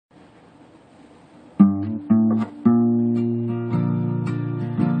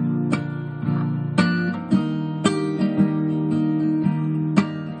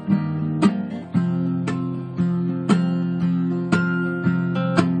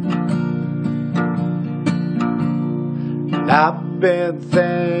I've been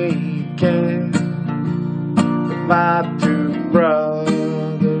thinking of my two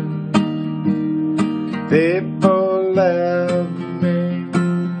brothers. They both left me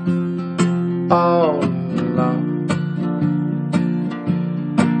all alone.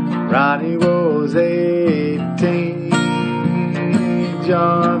 Ronnie was 18,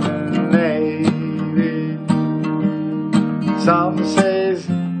 joined the Navy. Some say he's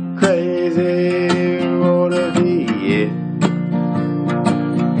crazy, what if he is?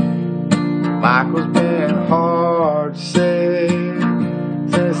 Michael's been hard sick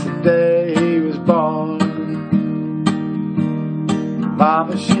since the day he was born.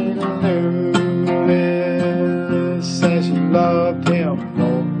 Mama, she knew it since she loved him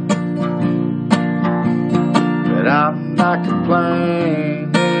more. But I'm not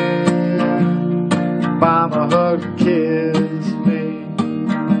complaining. Mama hugged and kissed me.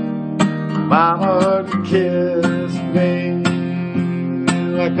 Mama hugged and kissed me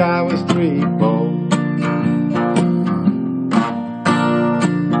like I was 3-4.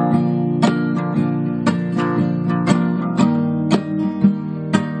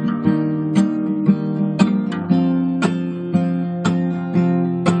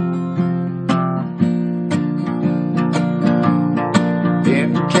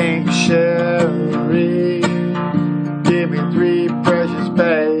 In King Sherry, give me 3 precious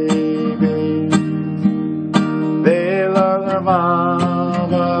babies. They love their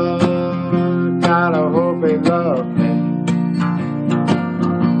mama, gotta hope they love me.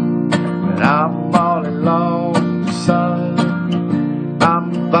 But I'm all alone, son.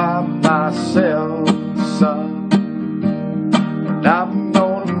 I'm by myself, son. And I'm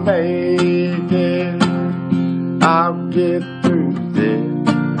gonna make it. I'll get through this.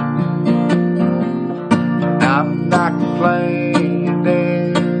 I'm not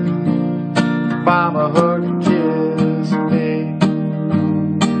complaining. Mama hugged and kissed me.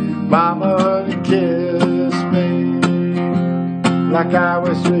 Mama hugged and kissed me like I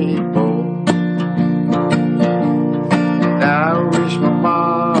was 3-4. And I wish my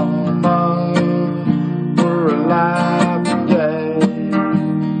mama were alive today.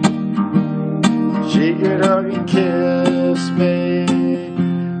 She could hug and kiss me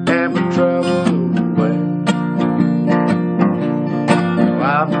and my trouble away.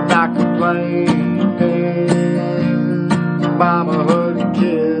 I'm not complaining. Mama